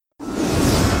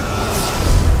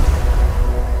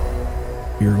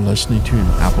You're listening to an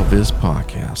AppleVis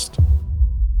podcast.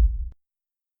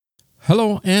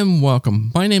 Hello and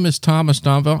welcome. My name is Thomas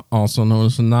Donville, also known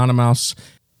as Anonymous.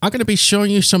 I'm going to be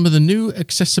showing you some of the new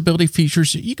accessibility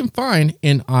features that you can find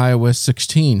in iOS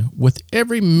 16. With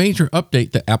every major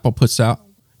update that Apple puts out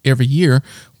every year,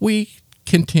 we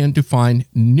can tend to find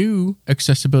new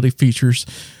accessibility features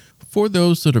for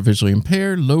those that are visually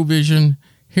impaired, low vision,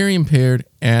 hearing impaired,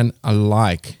 and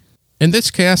alike. In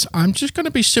this cast, I'm just going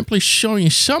to be simply showing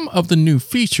you some of the new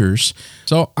features.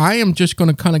 So I am just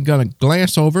going to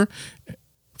glance over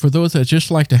for those that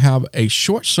just like to have a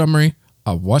short summary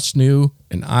of what's new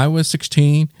in iOS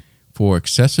 16 for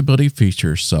accessibility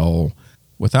features. So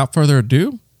without further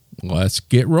ado, let's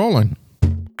get rolling.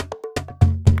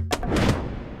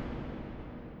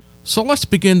 So let's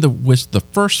begin with the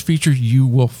first feature you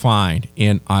will find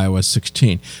in iOS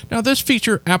 16. Now this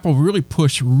feature Apple really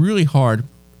pushed really hard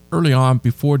early on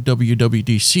before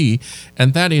WWDC,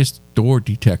 and that is door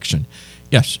detection.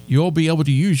 Yes, you'll be able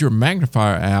to use your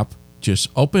magnifier app, just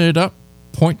open it up,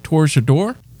 point towards the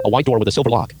door. A white door with a silver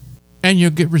lock. And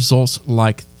you'll get results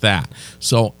like that.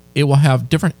 So it will have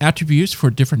different attributes for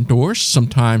different doors.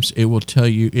 Sometimes it will tell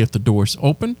you if the door is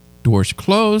open, doors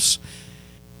closed,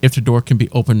 if the door can be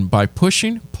opened by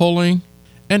pushing, pulling,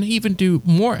 and even do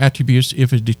more attributes.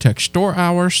 If it detects store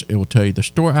hours, it will tell you the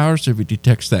store hours if it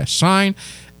detects that sign,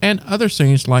 and other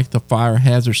things like the fire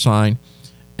hazard sign,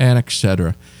 and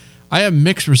etc. I have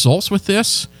mixed results with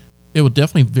this. It will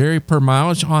definitely vary per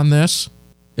mileage on this,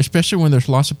 especially when there's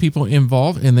lots of people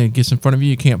involved and then it gets in front of you,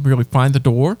 you can't really find the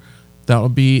door. That will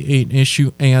be an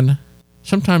issue. And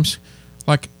sometimes,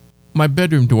 like my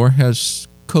bedroom door has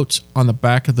coats on the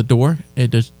back of the door.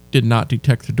 It did not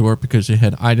detect the door because it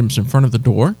had items in front of the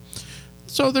door.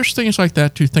 So there's things like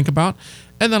that to think about.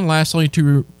 And then lastly,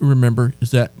 to remember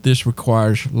is that this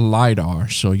requires LiDAR.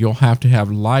 So you'll have to have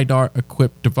LiDAR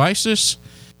equipped devices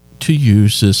to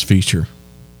use this feature.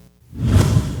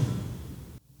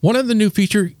 One of the new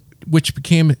features, which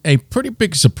became a pretty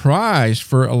big surprise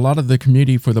for a lot of the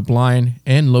community for the blind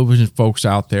and low vision folks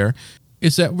out there,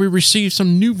 is that we received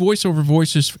some new voiceover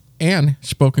voices and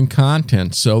spoken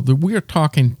content. So we are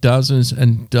talking dozens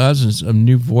and dozens of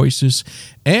new voices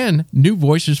and new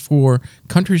voices for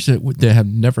countries that have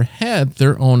never had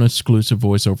their own exclusive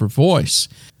voiceover voice.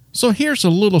 So here's a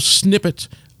little snippet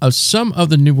of some of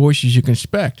the new voices you can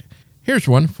expect. Here's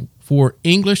one for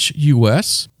English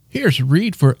US. Here's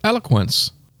Reed for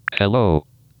Eloquence. Hello,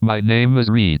 my name is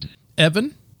Reed.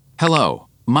 Evan. Hello,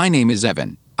 my name is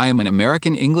Evan. I am an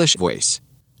American English voice.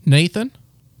 Nathan.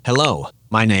 Hello,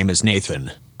 my name is Nathan.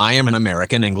 I am an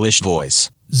American English voice.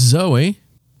 Zoe.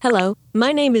 Hello,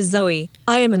 my name is Zoe.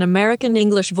 I am an American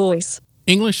English voice.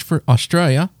 English for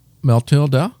Australia,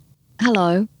 Matilda.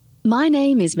 Hello, my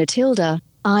name is Matilda.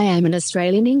 I am an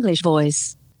Australian English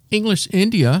voice. English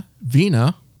India,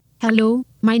 Veena. Hello,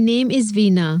 my name is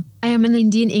Veena. I am an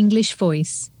Indian English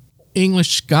voice.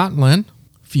 English Scotland,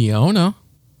 Fiona.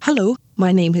 Hello,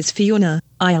 my name is Fiona.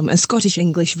 I am a Scottish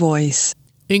English voice.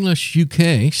 English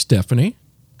UK, Stephanie.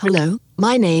 Hello,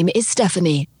 my name is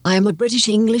Stephanie. I am a British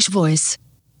English voice.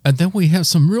 And then we have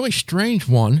some really strange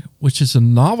one, which is a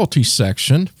novelty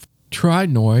section,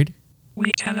 Trinoid.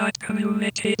 We cannot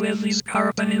communicate with these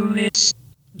carbon units.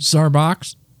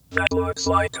 Zarbox. That looks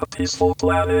like a peaceful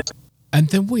planet. And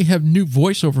then we have new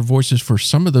voiceover voices for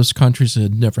some of those countries that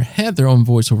had never had their own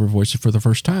voiceover voices for the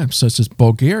first time, such as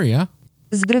Bulgaria.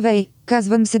 Здравей,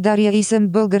 казвам се Дария и съм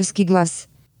български глас.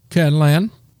 Catalan.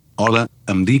 Hola,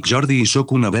 em dic Jordi i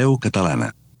sóc una veu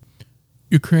catalana.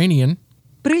 Ukrainian.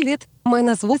 Привіт,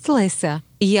 мене звуть Леся.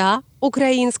 Я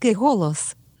український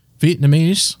голос.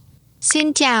 Vietnamese.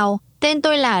 Xin chào, tên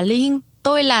tôi là Linh.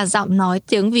 Tôi là giọng nói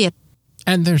tiếng Việt.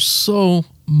 And there's so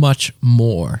much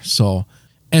more.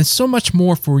 And so much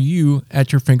more for you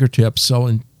at your fingertips.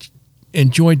 So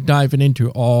enjoy diving into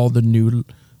all the new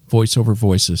voiceover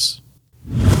voices.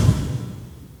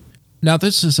 Now,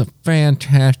 this is a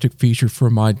fantastic feature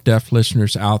for my deaf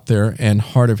listeners out there and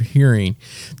hard of hearing.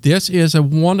 This is a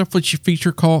wonderful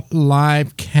feature called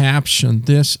Live Caption.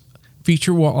 This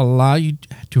feature will allow you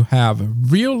to have a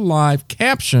real live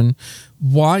caption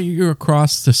while you're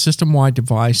across the system-wide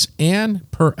device and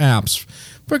per apps.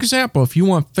 For example, if you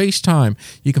want FaceTime,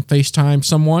 you can FaceTime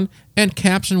someone and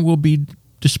caption will be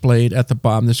displayed at the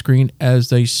bottom of the screen as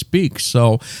they speak.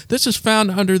 So this is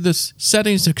found under this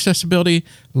settings accessibility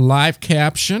live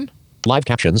caption. Live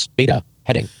captions, beta,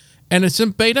 heading. And it's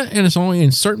in beta and it's only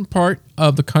in certain part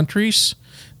of the countries.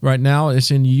 Right now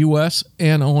it's in the US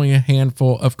and only a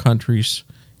handful of countries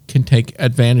can take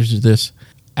advantage of this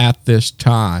at this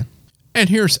time. And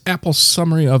here's Apple's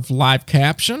summary of live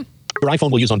caption. Your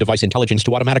iPhone will use on-device intelligence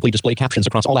to automatically display captions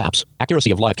across all apps. Accuracy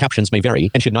of live captions may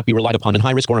vary and should not be relied upon in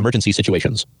high-risk or emergency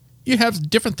situations. You have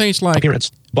different things like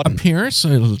Appearance. Button. Appearance.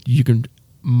 You can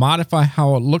modify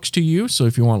how it looks to you. So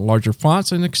if you want larger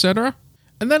fonts and etc.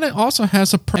 And then it also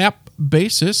has a per app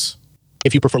basis.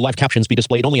 If you prefer live captions be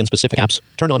displayed only in specific apps,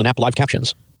 turn on an app live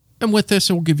captions. And with this,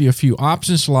 it will give you a few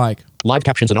options like live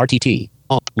captions in RTT,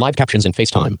 on. Live captions in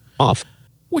FaceTime, off.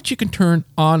 Which you can turn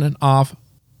on and off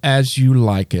as you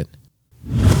like it.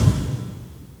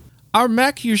 Our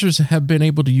Mac users have been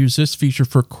able to use this feature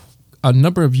for a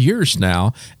number of years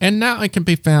now, and now it can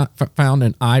be found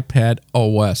in iPad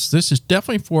OS. This is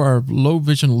definitely for our low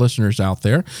vision listeners out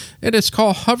there. It is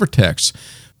called HoverText,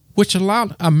 which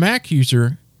allowed a Mac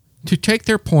user to take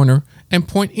their pointer and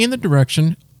point in the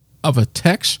direction of a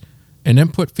text, an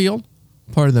input field,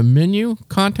 part of the menu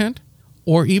content,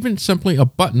 or even simply a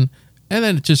button, and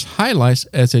then it just highlights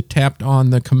as it tapped on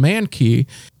the command key,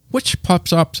 which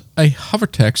pops up a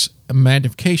HoverText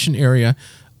magnification area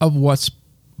of what's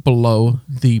below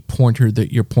the pointer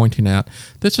that you're pointing at.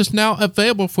 This is now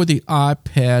available for the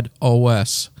iPad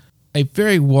OS, a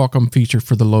very welcome feature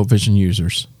for the low vision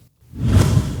users.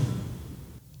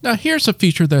 Now here's a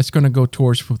feature that's going to go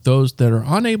towards for those that are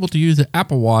unable to use the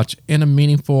Apple Watch in a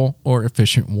meaningful or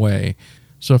efficient way.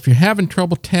 So if you're having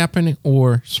trouble tapping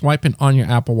or swiping on your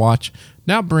Apple Watch,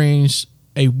 now brings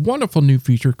a wonderful new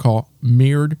feature called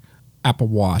Mirrored Apple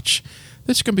Watch.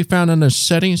 This can be found under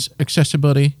Settings,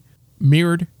 Accessibility,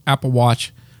 Mirrored Apple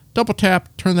Watch. Double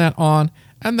tap, turn that on,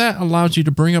 and that allows you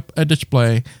to bring up a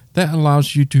display that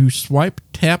allows you to swipe,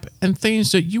 tap, and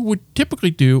things that you would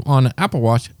typically do on an Apple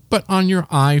Watch, but on your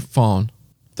iPhone.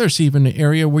 There's even an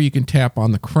area where you can tap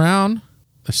on the crown,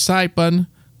 the side button,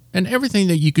 and everything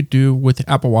that you could do with the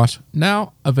Apple Watch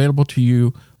now available to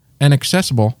you and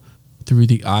accessible through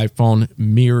the iPhone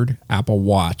Mirrored Apple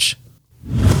Watch.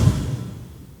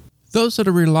 Those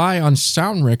that rely on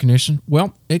sound recognition,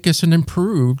 well, it gets an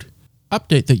improved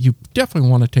update that you definitely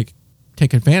want to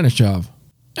take advantage of.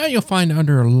 Now you'll find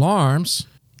under Alarms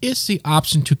is the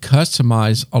option to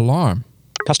customize alarm.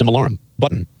 Custom alarm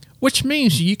button. Which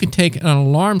means you can take an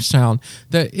alarm sound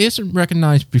that isn't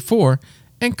recognized before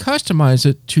and customize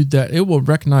it to that it will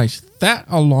recognize that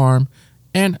alarm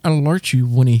and alert you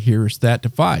when it hears that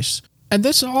device. And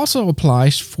this also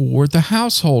applies for the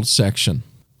household section,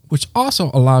 which also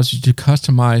allows you to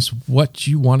customize what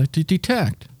you want it to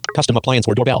detect. Custom appliance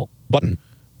or doorbell button.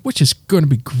 Which is going to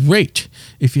be great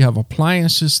if you have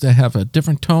appliances that have a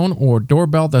different tone or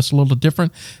doorbell that's a little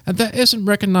different and that isn't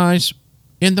recognized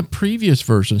in the previous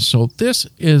version. So this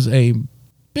is a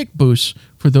big boost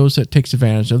for those that takes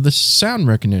advantage of the sound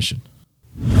recognition.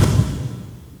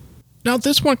 Now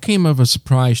this one came of a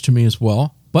surprise to me as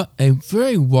well, but a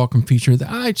very welcome feature that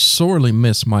I sorely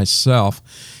miss myself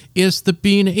is the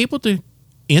being able to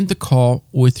end the call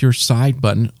with your side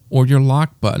button or your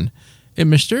lock button. It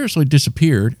mysteriously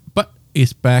disappeared, but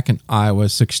it's back in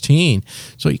iOS 16.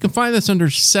 So you can find this under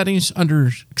Settings,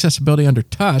 under Accessibility, under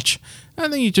Touch,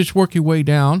 and then you just work your way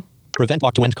down. Prevent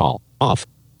lock to end call, off.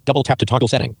 Double tap to toggle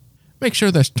setting. Make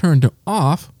sure that's turned to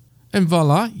off, and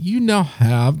voila, you now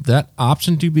have that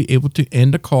option to be able to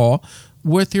end a call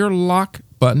with your lock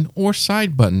button or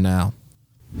side button now.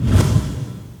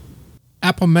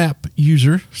 Apple Map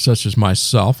user, such as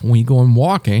myself, when you go and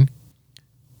walking,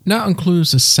 now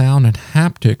includes the sound and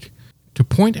haptic to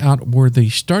point out where the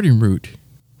starting route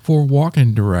for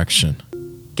walking direction.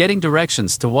 Getting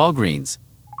directions to Walgreens.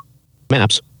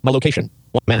 Maps, my location,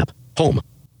 map, home.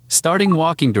 Starting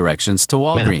walking directions to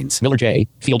Walgreens. Map, Miller J,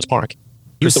 Fields Park.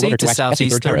 Use Proceed the to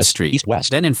Southeast 3rd Terrace, Street,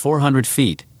 east-west. then in 400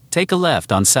 feet, take a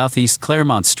left on Southeast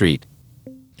Claremont Street.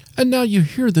 And now you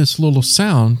hear this little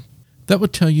sound that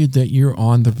would tell you that you're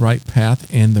on the right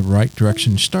path and the right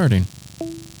direction starting.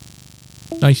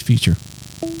 Nice feature.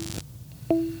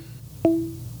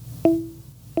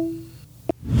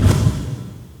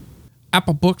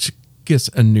 Apple Books gets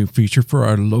a new feature for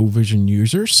our low vision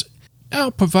users, now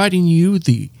providing you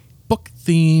the book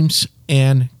themes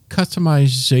and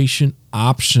customization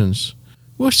options,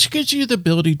 which gives you the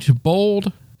ability to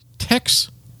bold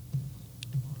text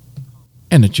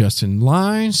and adjust in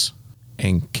lines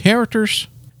and characters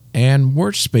and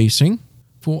word spacing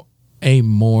for a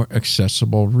more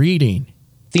accessible reading.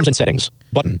 Themes and settings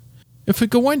button. If we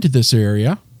go into this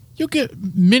area, you'll get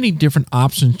many different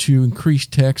options to increase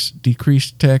text,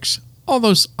 decrease text, all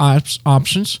those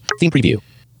options. Theme preview.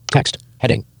 Text.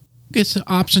 Heading. It's the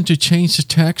option to change the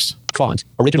text. Font.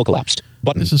 Original collapsed.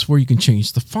 Button. This is where you can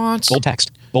change the fonts. Bold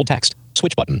text. Bold text.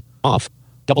 Switch button. Off.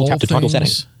 Double tap to toggle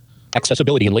settings.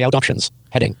 Accessibility and layout options.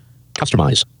 Heading.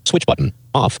 Customize. Switch button.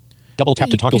 Off. Double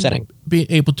tap to toggle setting. Be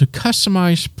able to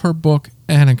customize per book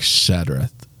and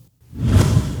etc.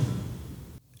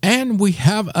 And we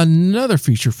have another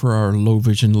feature for our low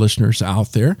vision listeners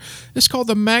out there. It's called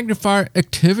the magnifier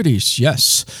activities.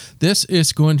 Yes, this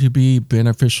is going to be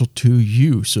beneficial to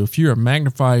you. So if you're a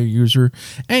magnifier user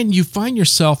and you find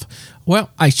yourself,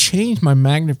 well, I change my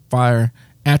magnifier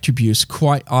attributes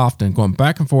quite often, going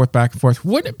back and forth,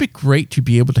 wouldn't it be great to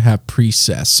be able to have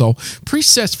presets? So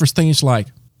presets for things like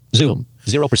zoom,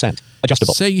 0%,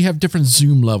 adjustable. Say you have different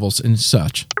zoom levels and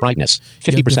such. Brightness, 50%.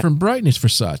 You have different brightness for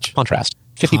such. Contrast,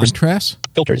 50%. Contrast.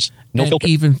 Filters, no filter.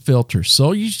 Even filters.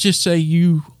 So you just say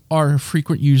you are a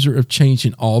frequent user of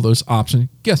changing all those options.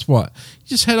 Guess what? You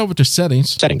just head over to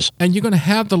settings. And you're going to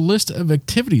have the list of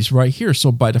activities right here.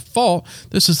 So by default,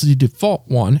 this is the default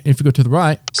one. If you go to the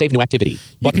right, save new activity.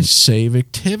 You can save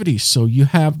activities. So you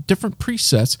have different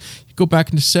presets. You go back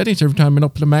into settings every time you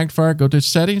open the magnifier, go to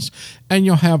settings, and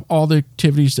you'll have all the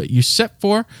activities that you set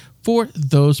for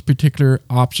those particular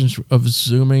options of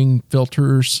zooming,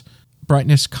 filters,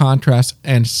 brightness, contrast,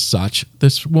 and such.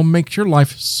 This will make your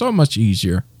life so much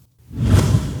easier.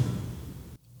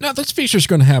 Now, this feature is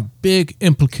going to have big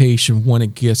implication when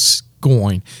it gets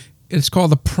going. It's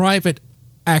called the private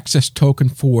access token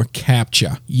for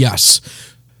CAPTCHA. Yes.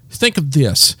 Think of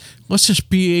this. Let's just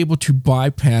be able to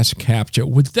bypass CAPTCHA.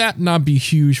 Would that not be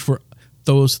huge for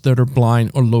those that are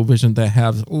blind or low vision that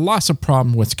have lots of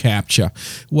problem with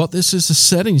CAPTCHA? Well, this is the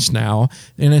settings now,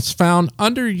 and it's found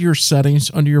under your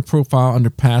settings, under your profile, under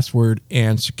password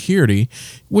and security,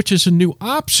 which is a new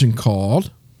option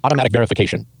called automatic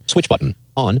verification. Switch button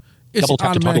on. It's double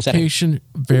tap to toggle setting. Automation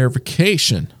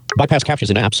verification. Bypass CAPTCHAs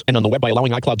in apps and on the web by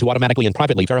allowing iCloud to automatically and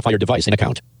privately verify your device and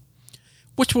account.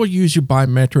 Which will use your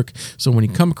biometric. So when you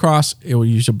come across, it will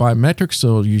use your biometric. So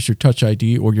it'll use your Touch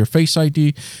ID or your Face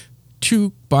ID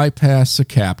to bypass the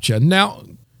CAPTCHA. Now,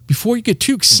 before you get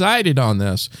too excited on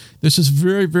this is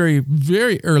very, very,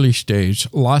 very early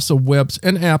stage. Lots of webs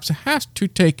and apps has to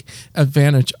take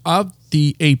advantage of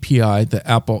the API that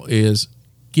Apple is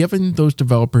giving those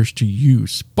developers to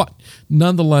use. But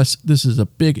nonetheless, this is a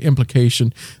big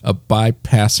implication of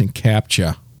bypassing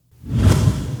CAPTCHA.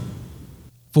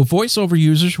 For voiceover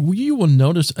users, you will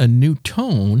notice a new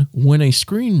tone when a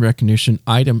screen recognition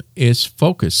item is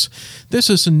focused. This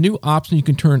is a new option you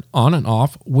can turn on and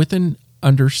off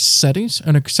under settings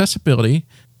and accessibility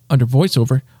under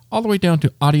voiceover, all the way down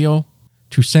to audio,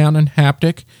 to sound and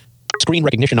haptic. Screen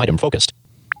recognition item focused.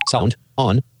 Sound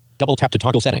on. Double tap to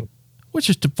toggle setting. Which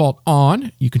is default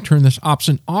on. You can turn this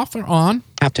option off or on.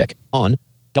 Haptic on.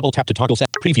 Double tap to toggle set.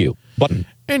 Preview button.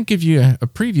 And give you a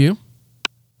preview.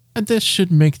 And this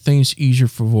should make things easier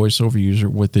for voiceover user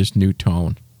with this new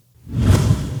tone.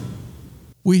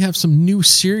 We have some new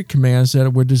Siri commands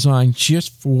that were designed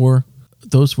just for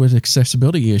those with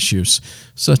accessibility issues,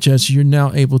 such as you're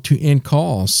now able to end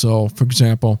calls. So, for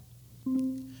example,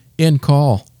 end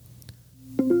call.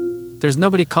 There's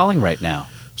nobody calling right now.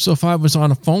 So if I was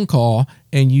on a phone call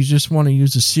and you just want to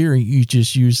use a Siri, you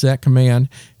just use that command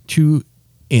to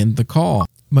end the call.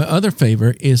 My other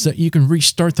favorite is that you can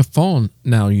restart the phone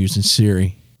now using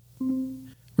Siri.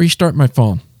 Restart my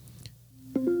phone.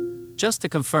 Just to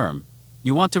confirm,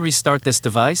 you want to restart this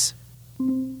device?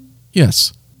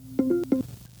 Yes.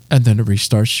 And then it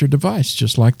restarts your device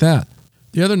just like that.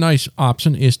 The other nice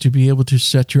option is to be able to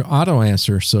set your auto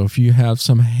answer. So if you have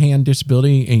some hand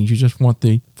disability and you just want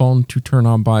the phone to turn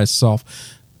on by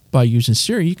itself by using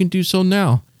Siri, you can do so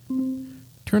now.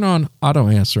 Turn on auto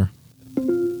answer.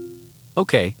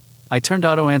 Okay, I turned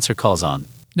auto answer calls on.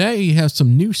 Now you have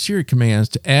some new Siri commands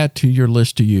to add to your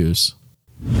list to use.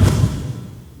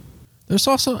 There's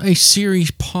also a Siri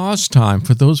pause time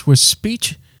for those with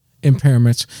speech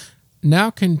impairments.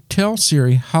 Now can tell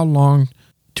Siri how long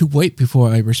to wait before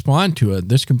I respond to it.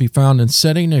 This can be found in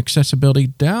setting accessibility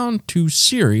down to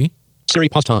Siri. Siri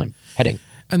pause time. Heading.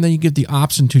 And then you get the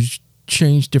option to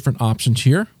change different options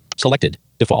here. Selected.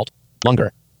 Default.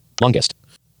 Longer. Longest.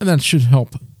 And that should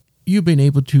help you being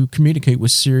able to communicate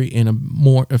with Siri in a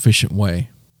more efficient way.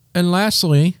 And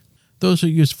lastly, those who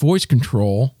use voice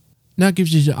control now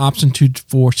gives you the option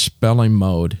for spelling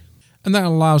mode. And that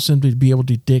allows them to be able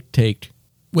to dictate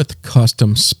with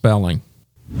custom spelling.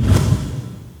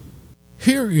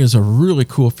 Here is a really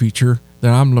cool feature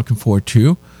that I'm looking forward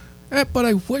to, but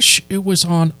I wish it was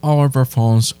on all of our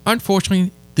phones.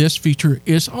 Unfortunately, this feature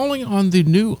is only on the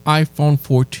new iPhone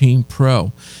 14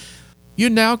 Pro. You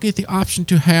now get the option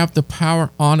to have the power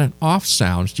on and off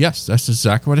sounds. Yes, that's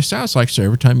exactly what it sounds like. So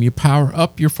every time you power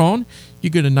up your phone,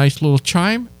 you get a nice little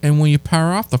chime, and when you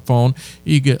power off the phone,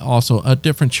 you get also a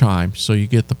different chime. So you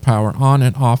get the power on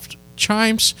and off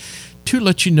chimes to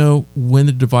let you know when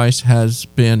the device has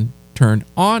been turned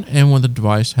on and when the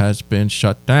device has been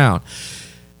shut down.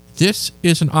 This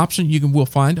is an option you will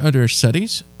find under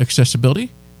Settings,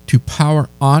 Accessibility, to power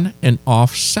on and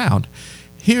off sound.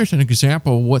 Here's an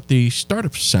example of what the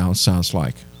startup sound sounds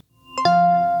like.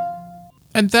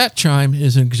 And that chime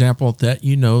is an example that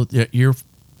you know that your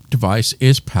device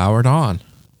is powered on.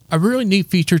 A really neat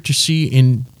feature to see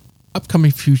in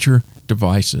upcoming future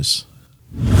devices.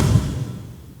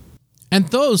 And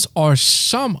those are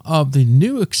some of the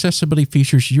new accessibility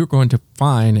features you're going to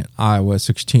find in iOS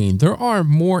 16. There are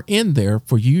more in there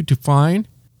for you to find,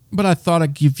 but I thought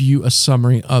I'd give you a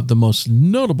summary of the most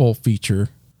notable feature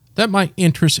that might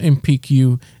interest and pique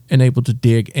you and able to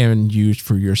dig and use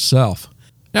for yourself.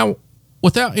 Now,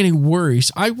 without any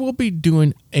worries, I will be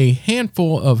doing a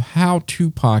handful of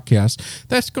how-to podcasts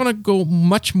that's going to go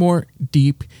much more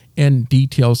deep and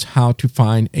details how to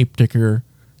find a particular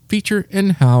feature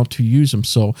and how to use them.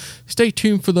 So stay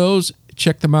tuned for those.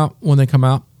 Check them out when they come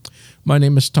out. My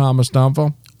name is Thomas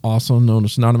Donville, also known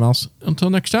as Anonymous. Until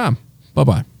next time,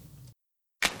 bye-bye.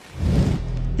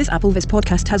 This AppleVis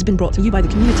podcast has been brought to you by the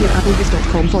community of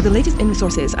applevis.com. For the latest in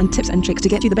resources and tips and tricks to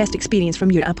get you the best experience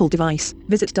from your Apple device,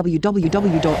 visit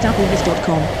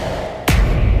www.applevis.com.